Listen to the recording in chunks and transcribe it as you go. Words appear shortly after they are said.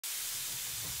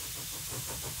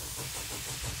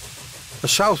A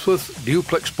Southworth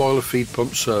Duplex boiler feed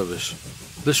pump service.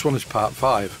 This one is part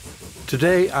 5.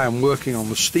 Today I am working on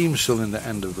the steam cylinder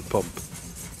end of the pump.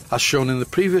 As shown in the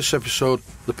previous episode,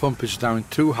 the pump is now in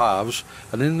 2 halves,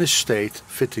 and in this state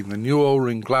fitting the new O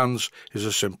Ring Glands is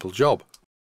a simple job.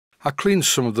 I cleaned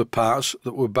some of the parts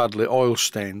that were badly oil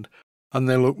stained, and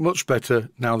they look much better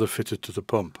now they're fitted to the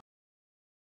pump.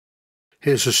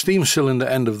 Here's the steam cylinder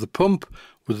end of the pump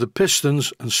with the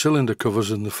pistons and cylinder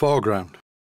covers in the foreground.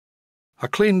 I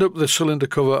cleaned up the cylinder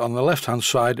cover on the left hand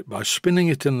side by spinning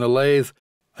it in the lathe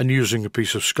and using a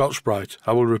piece of Scotch-Brite.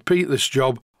 I will repeat this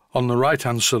job on the right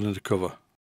hand cylinder cover.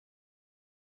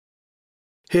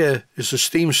 Here is the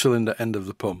steam cylinder end of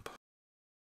the pump,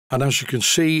 and as you can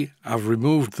see, I've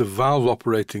removed the valve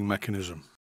operating mechanism.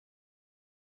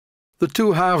 The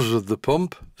 2 halves of the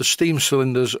pump, the steam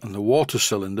cylinders and the water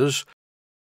cylinders,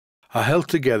 are held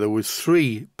together with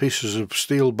 3 pieces of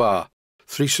steel bar,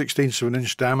 3/16 of an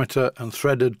inch diameter and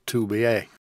threaded 2BA.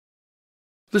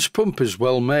 This pump is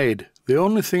well made. The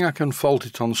only thing I can fault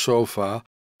it on so far,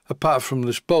 apart from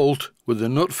this bolt with the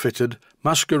nut fitted,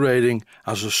 masquerading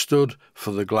as a stud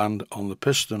for the gland on the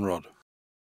piston rod.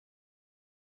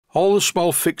 All the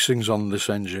small fixings on this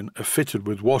engine are fitted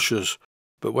with washers,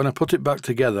 but when I put it back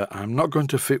together I'm not going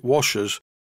to fit washers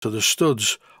to the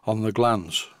studs on the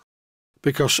glands,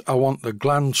 because I want the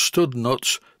gland stud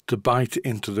nuts to bite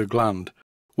into the gland,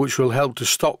 which will help to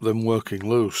stop them working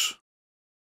loose.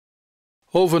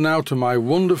 Over now to my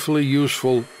wonderfully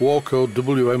useful Warco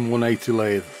WM180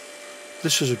 lathe.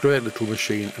 This is a great little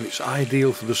machine and it's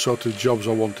ideal for the sort of jobs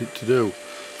I want it to do.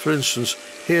 For instance,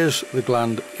 here's the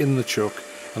gland in the chuck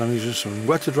and I'm using some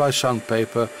wet to dry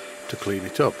sandpaper to clean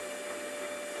it up.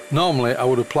 Normally I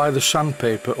would apply the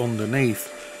sandpaper underneath,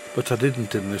 but I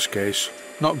didn't in this case.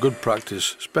 Not good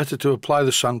practice. It's better to apply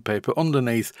the sandpaper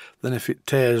underneath than if it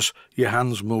tears your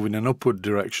hands move in an upward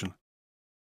direction.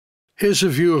 Here's a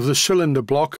view of the cylinder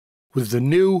block with the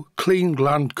new clean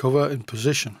gland cover in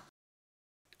position,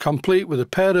 complete with a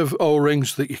pair of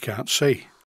O-rings that you can't see.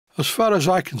 As far as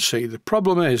I can see, the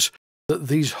problem is that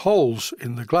these holes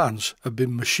in the glands have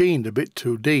been machined a bit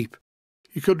too deep.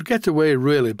 You could get away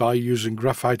really by using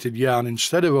graphited yarn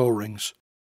instead of O-rings.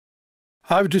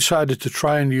 I've decided to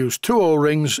try and use 2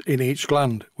 O-rings in each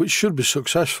gland, which should be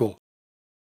successful.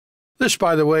 This,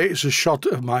 by the way, is a shot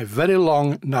of my very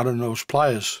long narrow-nose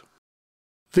pliers.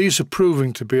 These are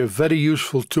proving to be a very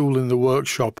useful tool in the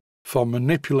workshop for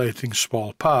manipulating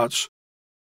small parts.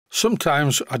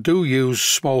 Sometimes I do use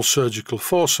small surgical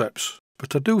forceps,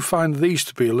 but I do find these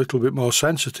to be a little bit more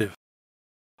sensitive.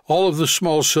 All of the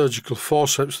small surgical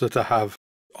forceps that I have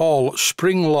all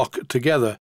spring lock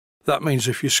together. That means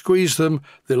if you squeeze them,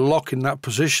 they lock in that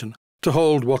position to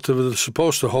hold whatever they're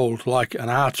supposed to hold, like an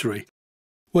artery.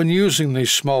 When using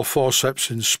these small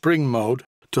forceps in spring mode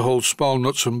to hold small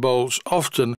nuts and bolts,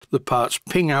 often the parts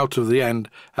ping out of the end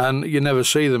and you never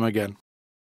see them again.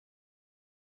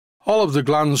 All of the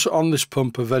glands on this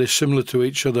pump are very similar to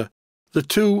each other. The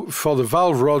 2 for the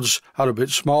valve rods are a bit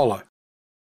smaller.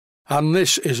 And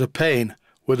this is a pain.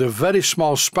 With a very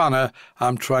small spanner,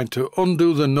 I'm trying to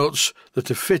undo the nuts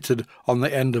that are fitted on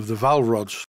the end of the valve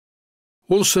rods.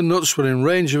 Once the nuts were in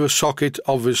range of a socket,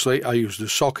 obviously I used a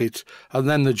socket, and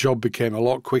then the job became a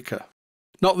lot quicker.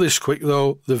 Not this quick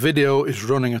though, the video is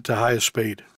running at a higher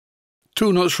speed.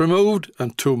 2 nuts removed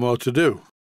and 2 more to do.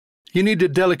 You need a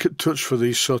delicate touch for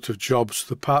these sort of jobs,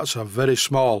 the parts are very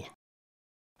small.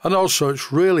 And also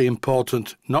it's really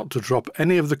important not to drop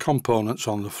any of the components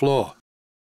on the floor.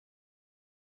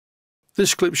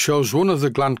 This clip shows one of the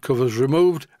gland covers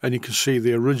removed and you can see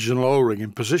the original O-ring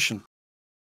in position.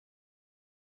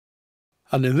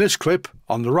 And in this clip,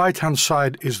 on the right hand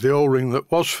side is the O-ring that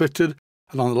was fitted,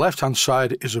 and on the left hand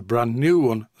side is a brand new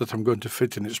one that I'm going to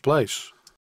fit in its place.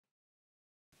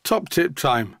 Top tip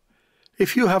time.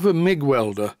 If you have a MIG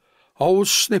welder, always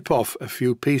snip off a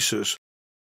few pieces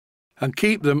and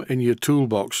keep them in your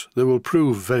toolbox. They will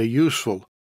prove very useful.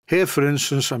 Here for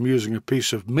instance I'm using a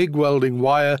piece of MIG welding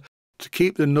wire to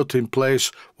keep the nut in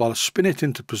place while I spin it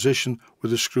into position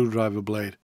with a screwdriver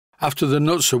blade. After the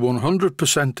nuts are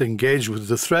 100% engaged with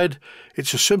the thread,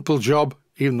 it's a simple job,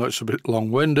 even though it's a bit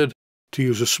long-winded, to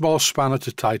use a small spanner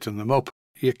to tighten them up.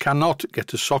 You cannot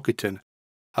get a socket in,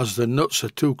 as the nuts are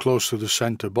too close to the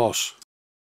centre boss.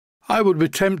 I would be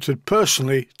tempted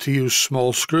personally to use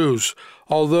small screws,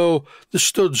 although the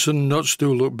studs and nuts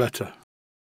do look better.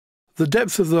 The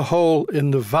depth of the hole in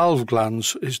the valve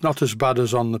glands is not as bad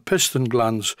as on the piston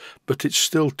glands, but it's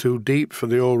still too deep for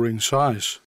the O-ring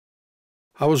size.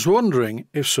 I was wondering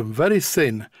if some very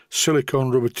thin silicone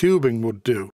rubber tubing would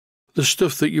do, the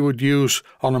stuff that you would use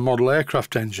on a model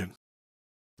aircraft engine.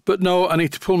 But no, I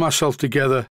need to pull myself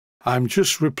together. I'm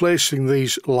just replacing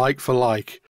these like for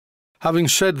like. Having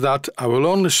said that, I will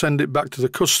only send it back to the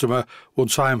customer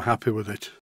once I am happy with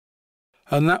it.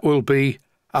 And that will be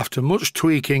after much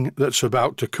tweaking that's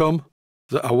about to come,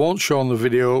 that I won't show on the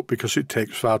video because it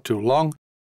takes far too long,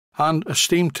 and a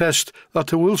steam test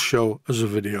that I will show as a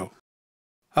video.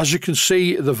 As you can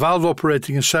see, the valve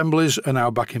operating assemblies are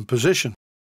now back in position.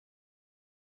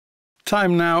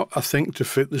 Time now, I think, to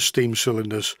fit the steam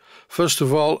cylinders. First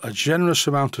of all, a generous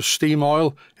amount of steam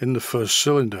oil in the first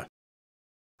cylinder,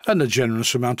 and a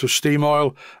generous amount of steam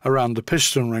oil around the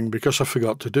piston ring because I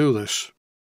forgot to do this.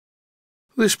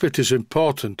 This bit is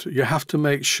important. You have to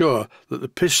make sure that the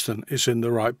piston is in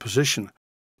the right position.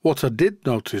 What I did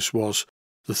notice was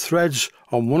the threads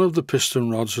on one of the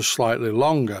piston rods are slightly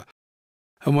longer,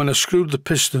 and when I screwed the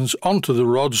pistons onto the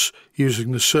rods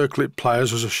using the circlip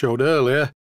pliers as I showed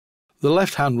earlier, the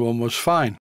left-hand one was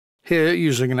fine. Here,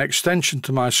 using an extension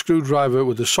to my screwdriver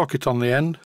with a socket on the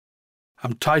end,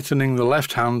 I'm tightening the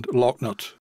left-hand lock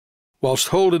nut, whilst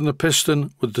holding the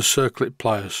piston with the circlip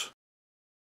pliers.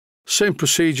 Same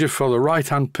procedure for the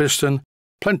right-hand piston,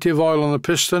 plenty of oil on the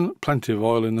piston, plenty of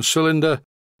oil in the cylinder,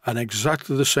 and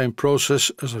exactly the same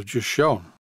process as I've just shown.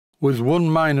 With one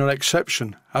minor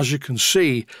exception, as you can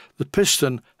see, the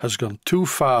piston has gone too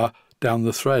far down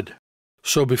the thread.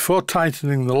 So before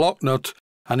tightening the lock nut,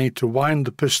 I need to wind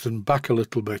the piston back a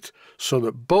little bit so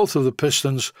that both of the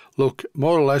pistons look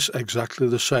more or less exactly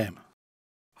the same.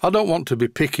 I don't want to be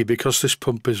picky because this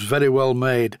pump is very well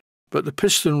made, but the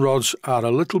piston rods are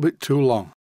a little bit too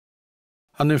long.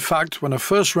 And in fact, when I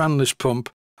first ran this pump,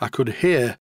 I could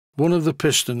hear one of the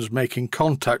pistons making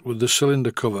contact with the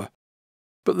cylinder cover,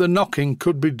 but the knocking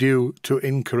could be due to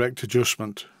incorrect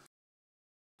adjustment.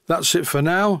 That's it for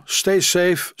now. Stay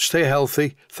safe, stay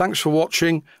healthy. Thanks for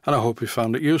watching, and I hope you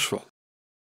found it useful.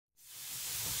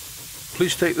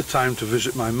 Please take the time to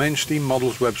visit my Mainsteam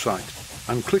Models website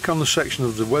and click on the section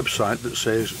of the website that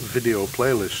says Video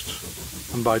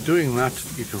Playlists. And by doing that,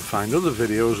 you can find other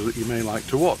videos that you may like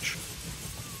to watch.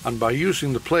 And by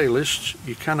using the playlists,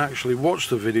 you can actually watch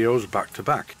the videos back to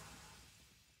back.